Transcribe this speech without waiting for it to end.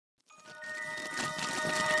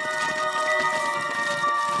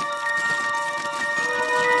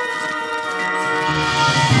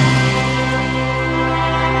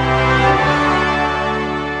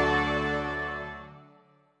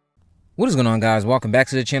What is going on, guys? Welcome back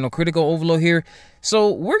to the channel. Critical Overlord here.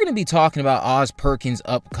 So we're going to be talking about Oz Perkins'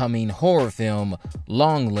 upcoming horror film,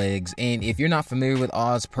 Longlegs. And if you're not familiar with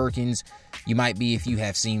Oz Perkins, you might be if you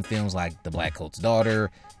have seen films like The Black Coat's Daughter,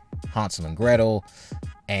 Hansel and Gretel,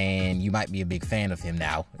 and you might be a big fan of him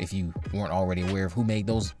now if you weren't already aware of who made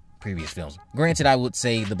those previous films. Granted, I would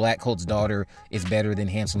say The Black Coat's Daughter is better than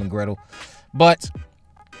Hansel and Gretel, but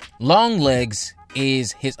Longlegs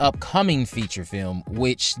is his upcoming feature film,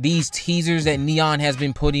 which these teasers that Neon has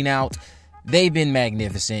been putting out, they've been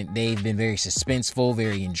magnificent. They've been very suspenseful,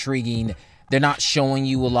 very intriguing. They're not showing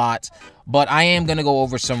you a lot, but I am going to go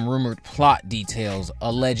over some rumored plot details,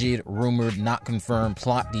 alleged, rumored, not confirmed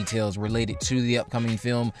plot details related to the upcoming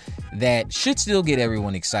film that should still get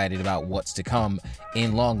everyone excited about what's to come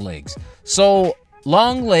in Longlegs. So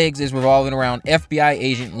Longlegs is revolving around FBI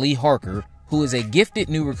Agent Lee Harker, who is a gifted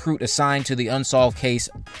new recruit assigned to the unsolved case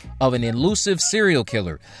of an elusive serial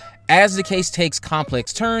killer. As the case takes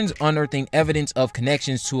complex turns, unearthing evidence of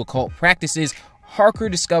connections to occult practices, Harker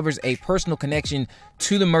discovers a personal connection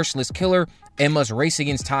to the merciless killer and must race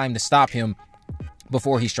against time to stop him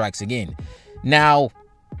before he strikes again. Now,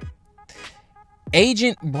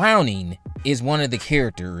 Agent Browning is one of the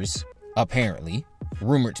characters, apparently,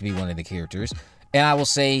 rumored to be one of the characters. And I will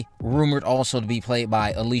say, rumored also to be played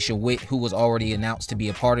by Alicia Witt, who was already announced to be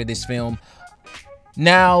a part of this film.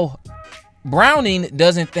 Now, Browning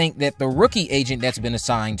doesn't think that the rookie agent that's been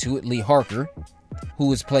assigned to it, Lee Harker,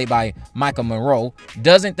 who is played by Michael Monroe,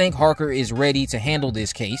 doesn't think Harker is ready to handle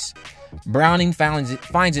this case. Browning finds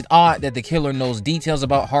it odd that the killer knows details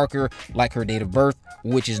about Harker, like her date of birth,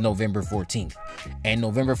 which is November 14th. And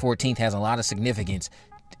November 14th has a lot of significance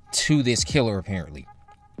to this killer, apparently.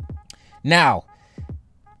 Now,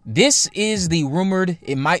 this is the rumored,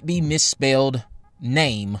 it might be misspelled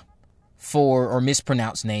name for, or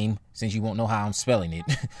mispronounced name, since you won't know how I'm spelling it,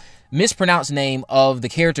 mispronounced name of the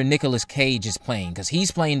character Nicolas Cage is playing, because he's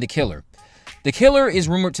playing the killer. The killer is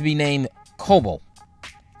rumored to be named Cobalt.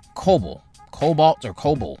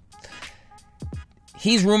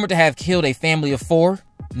 He's rumored to have killed a family of 4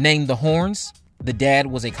 named the Horns. The dad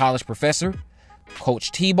was a college professor,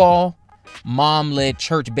 coached t-ball, mom led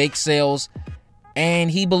church bake sales,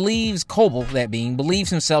 and he believes, Cobalt, that being, believes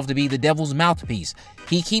himself to be the devil's mouthpiece.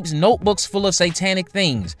 He keeps notebooks full of satanic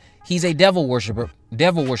things. He's a devil worshiper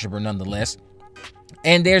nonetheless.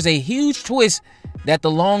 And there's a huge twist that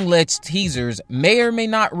the Longlegs teasers may or may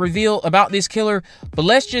not reveal about this killer, but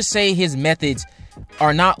let's just say his methods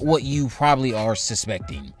are not what you probably are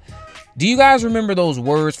suspecting. Do you guys remember those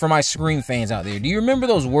words, for my Scream fans out there? Do you remember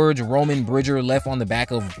those words Roman Bridger left on the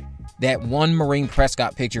back of that one Maureen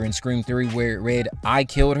Prescott picture in Scream 3 where it read, "I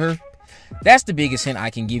killed her"? That's the biggest hint I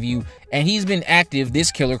can give you. And he's been active,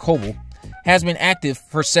 this killer, Cobalt, has been active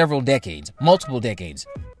for several decades, multiple decades.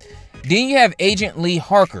 Then you have Agent Lee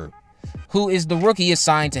Harker, who is the rookie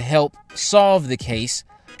assigned to help solve the case.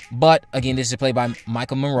 But again, this is played by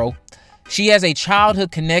Michael Monroe. She has a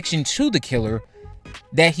childhood connection to the killer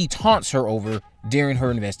that he taunts her over during her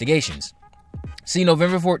investigations. See,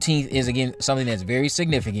 November 14th is, again, something that's very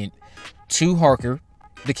significant to Harker,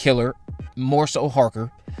 the killer, more so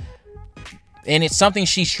Harker. And it's something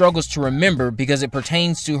she struggles to remember because it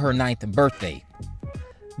pertains to her 9th birthday.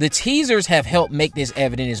 The teasers have helped make this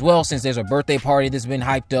evident as well, since there's a birthday party that's been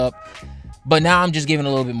hyped up. But now I'm just giving a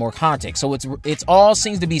little bit more context. So it's all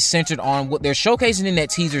seems to be centered on what they're showcasing in that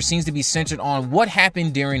teaser, seems to be centered on what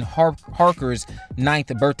happened during Harker's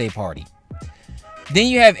 9th birthday party. Then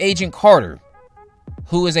you have Agent Carter,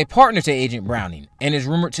 who is a partner to Agent Browning and is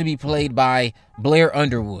rumored to be played by Blair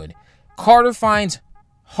Underwood. Carter finds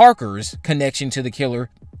Harker's connection to the killer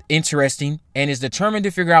interesting and is determined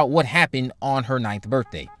to figure out what happened on her 9th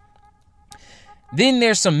birthday. Then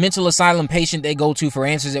there's some mental asylum patient they go to for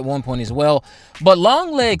answers at one point as well. But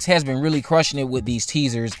Longlegs has been really crushing it with these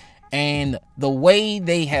teasers, and the way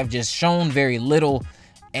they have just shown very little,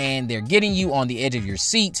 and they're getting you on the edge of your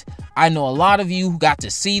seat. I know a lot of you got to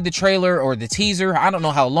see the trailer or the teaser. I don't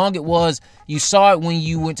know how long it was. You saw it when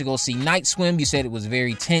you went to go see Night Swim. You said it was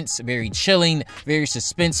very tense, very chilling, very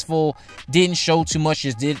suspenseful. Didn't show too much,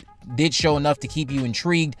 just did show enough to keep you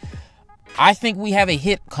intrigued. I think we have a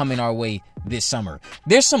hit coming our way this summer.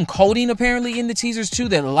 There's some coding apparently in the teasers too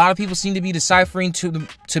that a lot of people seem to be deciphering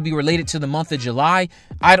to be related to the month of July.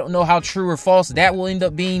 I don't know how true or false that will end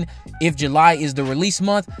up being if July is the release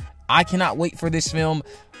month. I cannot wait for this film.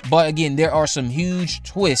 But again, there are some huge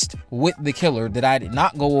twists with the killer that I did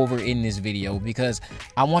not go over in this video because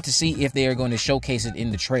I want to see if they are going to showcase it in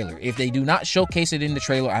the trailer. If they do not showcase it in the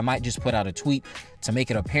trailer, I might just put out a tweet to make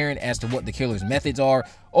it apparent as to what the killer's methods are,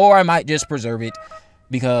 or I might just preserve it.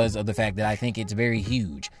 because of the fact that I think it's very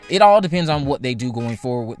huge. It all depends on what they do going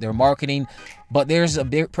forward with their marketing, but there's a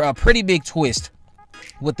pretty big twist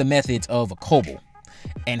with the methods of Kobo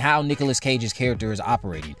and how Nicolas Cage's character is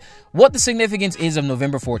operating. What the significance is of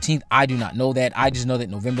November 14th, I do not know that. I just know that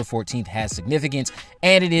November 14th has significance,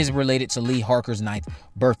 and it is related to Lee Harker's 9th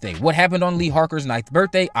birthday. What happened on Lee Harker's 9th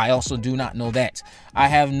birthday, I also do not know that. I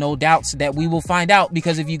have no doubts that we will find out,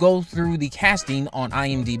 because if you go through the casting on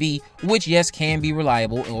IMDb, which yes, can be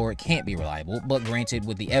reliable or it can't be reliable, but granted,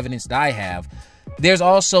 with the evidence that I have, there's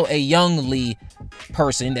also a young Lee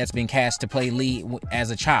person that's been cast to play Lee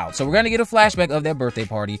as a child. So we're going to get a flashback of that birthday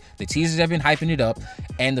party. The teasers have been hyping it up,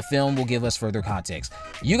 and the film will give us further context.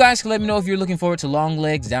 You guys can let me know if you're looking forward to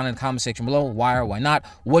Longlegs down in the comment section below. Why or why not?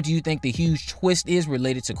 What do you think the huge twist is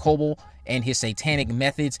related to Kobo and his satanic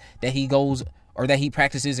methods that he goes or that he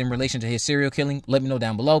practices in relation to his serial killing? Let me know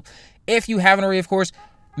down below. If you haven't already, of course,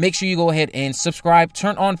 make sure you go ahead and subscribe.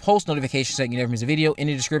 Turn on post notifications so you never miss a video. In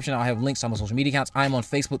the description, I'll have links to my social media accounts. I'm on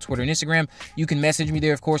Facebook, Twitter, and Instagram. You can message me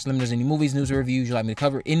there, of course. Let me know if there's any movies, news, or reviews you'd like me to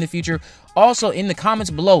cover in the future. Also, in the comments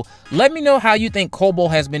below, let me know how you think Kobo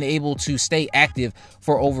has been able to stay active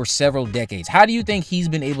for over several decades. How do you think he's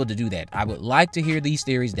been able to do that? I would like to hear these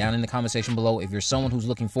theories down in the comment section below if you're someone who's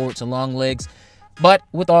looking forward to Longlegs. But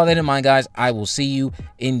with all that in mind, guys, I will see you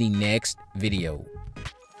in the next video.